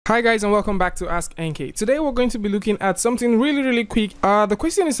Hi guys, and welcome back to askNK. Today we're going to be looking at something really quick. The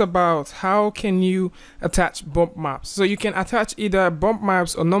question is about how can you attach bump maps. So you can attach either bump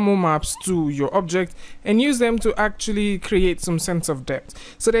maps or normal maps to your object and use them to actually create some sense of depth.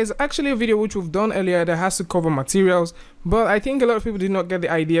 So there's actually a video which we've done earlier that has to cover materials, but I think a lot of people did not get the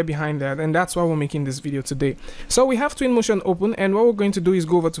idea behind that, and that's why we're making this video today. So we have Twinmotion open, and what we're going to do is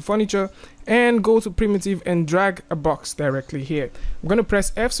go over to furniture and go to primitive and drag a box directly here. I'm going to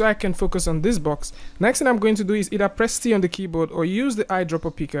press F so I can focus on this box. Next thing I'm going to do is either press T on the keyboard or use the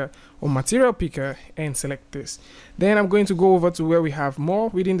eyedropper picker or material picker and select this. Then I'm going to go over to where we have more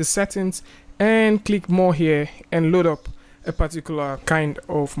within the settings and click more here and load up a particular kind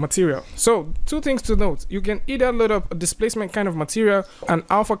of material. So two things to note: you can either load up a displacement kind of material, an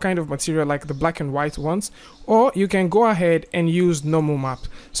alpha kind of material like the black and white ones, or you can go ahead and use normal map.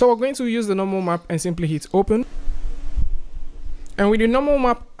 So we're going to use the normal map and simply hit open. And with the normal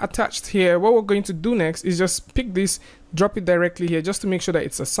map attached here, what we're going to do next is just pick this, drop it directly here just to make sure that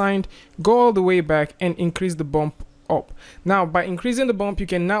it's assigned, go all the way back and increase the bump up. Now by increasing the bump, you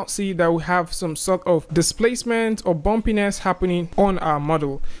can now see that we have some sort of displacement or bumpiness happening on our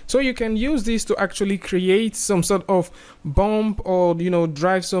model. So you can use this to actually create some sort of bump or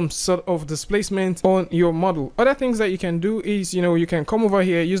drive some sort of displacement on your model. Other things that you can do is you can come over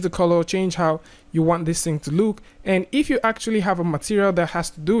here, use the color, change how you want this thing to look, and if you actually have a material that has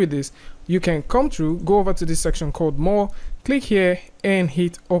to do with this, you can come through, go over to this section called more, click here and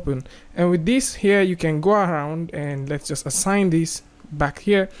hit open. And with this here, you can go around and let's just assign this back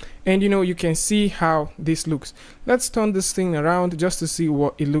here, and you can see how this looks. Let's turn this thing around just to see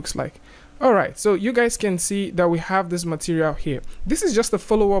what it looks like. Alright, so you guys can see that we have this material here. This is just a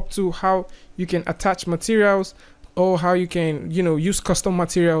follow-up to how you can attach materials or how you can use custom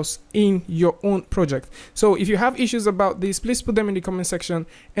materials in your own project. So if you have issues about this, please put them in the comment section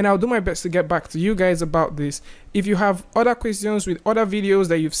and I'll do my best to get back to you guys about this. If you have other questions with other videos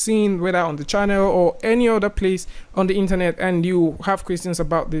that you've seen, whether on the channel or any other place on the internet, and you have questions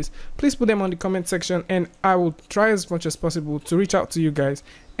about this, please put them on the comment section and I will try as much as possible to reach out to you guys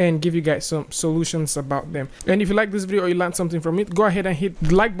and give you guys some solutions about them. And if you like this video or you learned something from it, go ahead and hit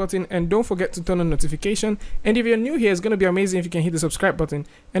the like button and don't forget to turn on notification. And if you're new here, it's going to be amazing if you can hit the subscribe button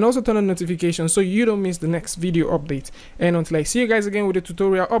and also turn on notifications so you don't miss the next video update. And until I see you guys again with a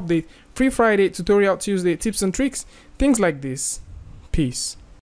tutorial update, Free Friday, Tutorial Tuesday, tips and tricks, things like this. Peace.